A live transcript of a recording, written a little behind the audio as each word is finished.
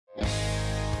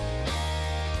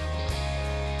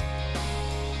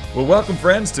Well, welcome,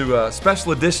 friends, to a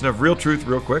special edition of Real Truth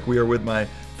Real Quick. We are with my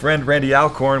friend Randy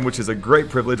Alcorn, which is a great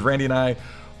privilege. Randy and I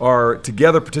are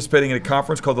together participating in a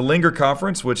conference called the Linger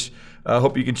Conference, which I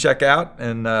hope you can check out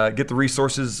and get the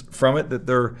resources from it that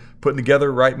they're putting together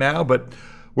right now. But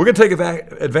we're going to take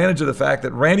advantage of the fact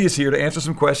that Randy is here to answer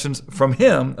some questions from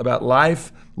him about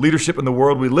life, leadership, and the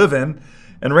world we live in.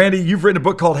 And Randy, you've written a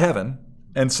book called Heaven.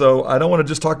 And so I don't want to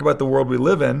just talk about the world we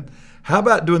live in. How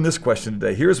about doing this question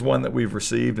today? Here's one that we've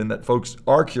received and that folks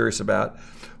are curious about,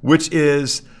 which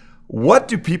is, what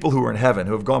do people who are in heaven,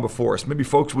 who have gone before us, maybe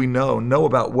folks we know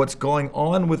about what's going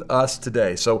on with us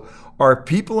today? So are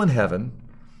people in heaven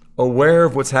aware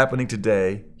of what's happening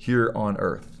today here on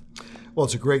earth? Well,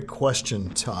 it's a great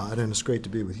question, Todd, and it's great to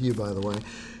be with you, by the way.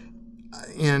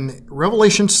 In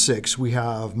Revelation 6, we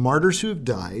have martyrs who have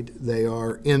died. They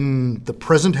are in the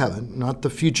present heaven, not the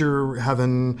future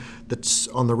heaven that's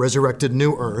on the resurrected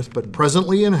new earth, but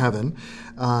presently in heaven.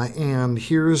 And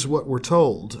here's what we're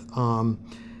told.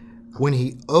 When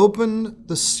he opened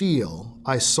the seal,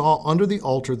 I saw under the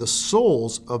altar the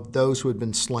souls of those who had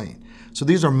been slain. So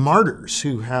these are martyrs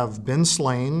who have been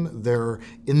slain. They're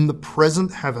in the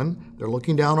present heaven. They're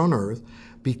looking down on earth.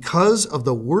 Because of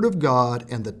the word of God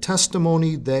and the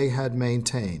testimony they had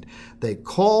maintained, they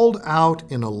called out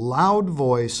in a loud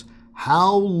voice,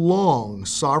 "How long,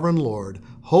 sovereign Lord,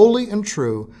 holy and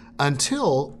true,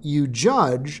 until you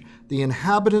judge the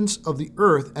inhabitants of the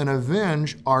earth and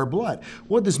avenge our blood?"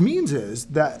 What this means is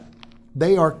that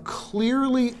they are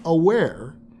clearly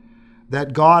aware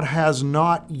that God has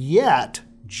not yet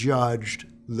judged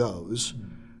those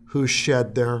who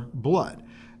shed their blood.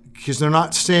 Because they're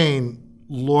not saying,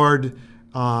 "Lord,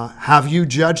 have you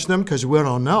judged them?" Because we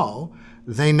don't know.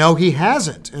 They know he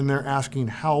hasn't, and they're asking,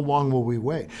 how long will we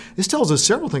wait? This tells us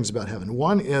several things about heaven.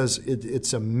 One is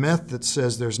it's a myth that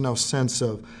says there's no sense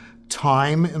of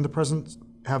time in the present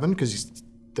heaven, because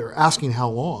they're asking how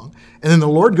long. And then the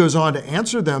Lord goes on to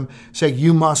answer them, saying,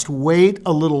 you must wait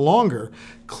a little longer.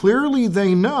 Clearly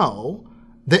they know.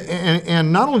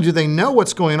 And not only do they know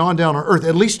what's going on down on earth,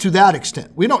 at least to that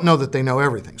extent. We don't know that they know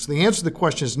everything. So the answer to the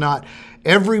question is not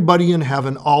everybody in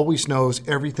heaven always knows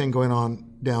everything going on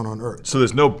down on earth. So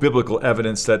there's no biblical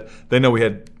evidence that they know we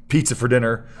had pizza for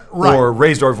dinner, right, or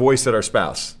raised our voice at our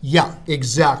spouse. Yeah,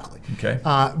 exactly. Okay.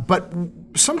 But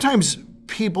sometimes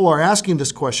people are asking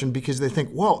this question because they think,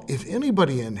 well, if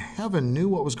anybody in heaven knew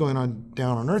what was going on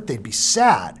down on earth, they'd be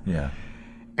sad. Yeah.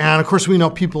 And of course, we know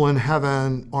people in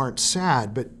heaven aren't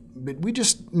sad, but we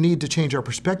just need to change our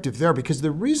perspective there, because the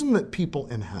reason that people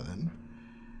in heaven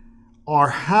are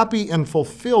happy and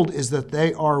fulfilled is that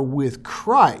they are with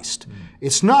Christ. Mm.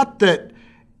 It's not that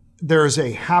there's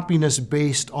a happiness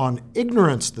based on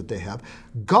ignorance that they have.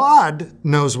 God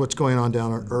knows what's going on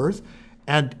down on earth,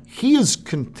 and he is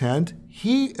content,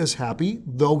 he is happy,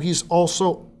 though he's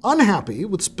also unhappy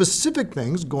with specific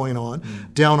things going on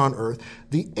down on earth.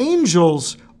 The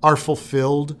angels are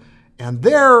fulfilled, and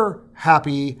they're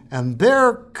happy, and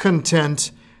they're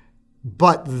content,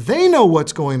 but they know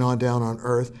what's going on down on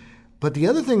earth. But the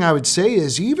other thing I would say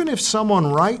is, even if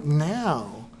someone right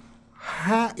now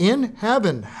in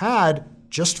heaven had,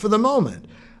 just for the moment,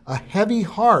 a heavy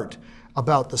heart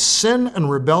about the sin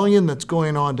and rebellion that's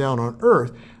going on down on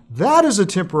earth, that is a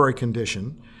temporary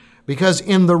condition. Because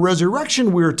in the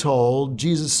resurrection, we're told,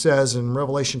 Jesus says in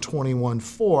Revelation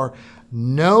 21:4,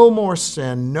 no more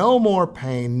sin, no more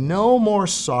pain, no more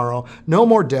sorrow, no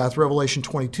more death. Revelation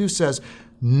 22 says,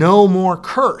 no more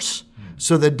curse.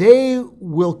 So the day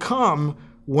will come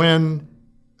when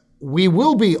we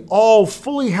will be all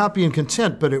fully happy and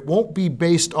content, but it won't be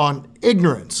based on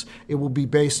ignorance. It will be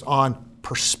based on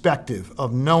perspective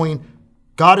of knowing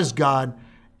God is God,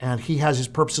 and he has his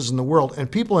purposes in the world.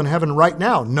 And people in heaven right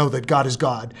now know that God is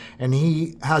God, and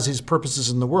he has his purposes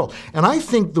in the world. And I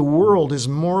think the world is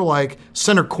more like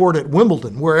center court at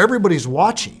Wimbledon, where everybody's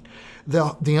watching.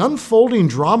 The unfolding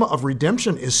drama of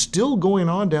redemption is still going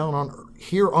on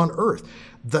here on earth.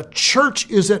 The church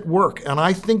is at work, and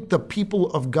I think the people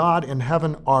of God in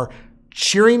heaven are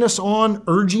cheering us on,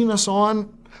 urging us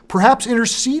on, perhaps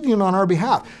interceding on our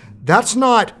behalf. That's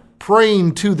not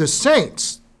praying to the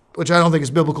saints, which I don't think is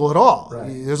biblical at all.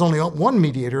 Right. There's only one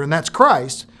mediator, and that's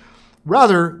Christ.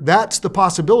 Rather, that's the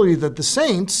possibility that the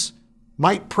saints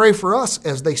might pray for us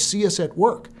as they see us at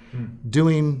work,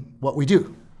 doing what we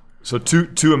do. So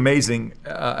two amazing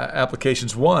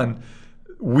applications. One,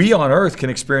 we on earth can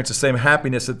experience the same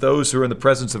happiness that those who are in the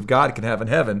presence of God can have in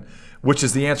heaven, which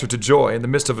is the answer to joy in the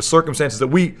midst of circumstances that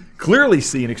we clearly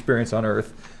see and experience on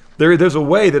earth. There's a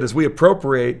way that as we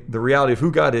appropriate the reality of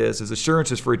who God is, his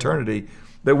assurances for eternity,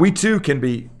 that we too can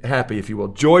be happy, if you will,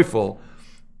 joyful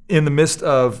in the midst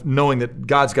of knowing that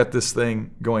God's got this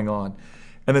thing going on.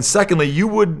 And then secondly, you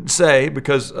would say,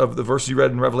 because of the verses you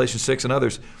read in Revelation 6 and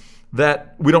others,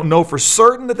 that we don't know for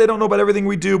certain that they don't know about everything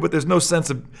we do, but there's no sense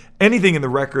of anything in the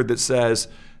record that says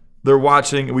they're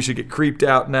watching and we should get creeped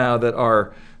out now that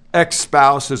our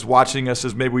ex-spouse is watching us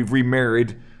as maybe we've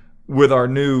remarried with our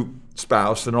new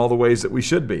spouse in all the ways that we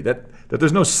should be. That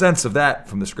there's no sense of that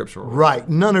from the scriptural. Right,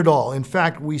 none at all. In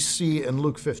fact, we see in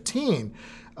Luke 15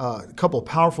 a couple of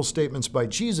powerful statements by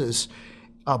Jesus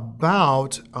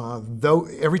about though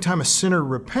every time a sinner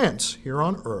repents here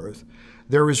on earth,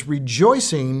 there is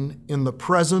rejoicing in the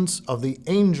presence of the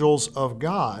angels of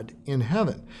God in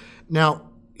heaven. Now,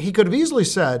 he could have easily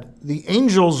said, the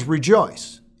angels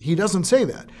rejoice. He doesn't say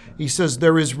that. He says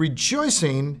there is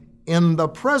rejoicing in the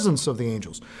presence of the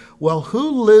angels. Well, who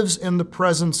lives in the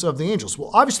presence of the angels?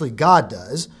 Well, obviously God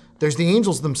does. There's the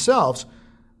angels themselves.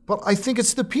 But I think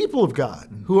it's the people of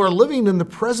God who are living in the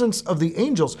presence of the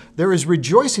angels. There is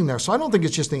rejoicing there. So I don't think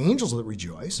it's just the angels that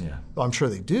rejoice, though I'm sure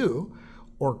they do,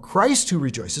 or Christ who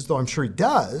rejoices, though I'm sure he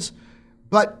does.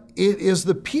 But it is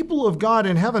the people of God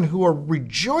in heaven who are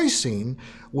rejoicing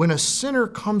when a sinner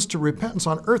comes to repentance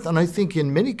on earth. And I think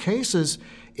in many cases,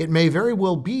 it may very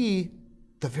well be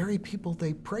the very people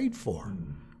they prayed for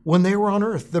when they were on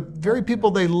earth, the very people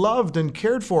they loved and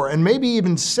cared for, and maybe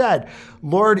even said,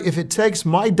 Lord, if it takes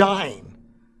my dying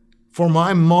for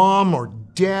my mom or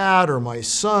dad or my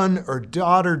son or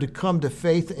daughter to come to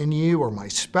faith in you, or my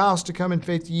spouse to come in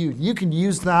faith to you, you can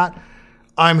use that.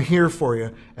 I'm here for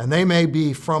you. And they may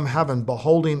be from heaven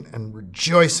beholding and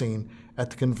rejoicing at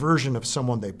the conversion of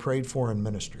someone they prayed for in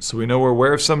ministry. So we know we're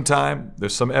aware of some time.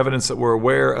 There's some evidence that we're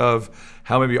aware of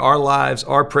how maybe our lives,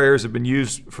 our prayers have been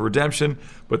used for redemption,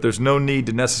 but there's no need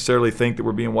to necessarily think that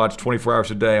we're being watched 24 hours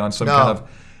a day on some kind of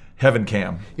heaven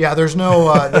cam. Yeah, there's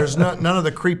none of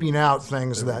the creeping out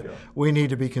things that we need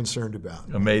to be concerned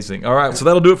about. Amazing. All right, so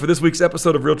that'll do it for this week's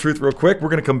episode of Real Truth Real Quick. We're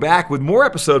going to come back with more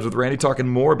episodes with Randy, talking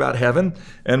more about heaven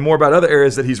and more about other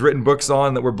areas that he's written books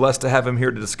on that we're blessed to have him here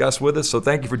to discuss with us. So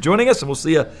thank you for joining us, and we'll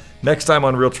see you next time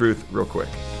on Real Truth Real Quick.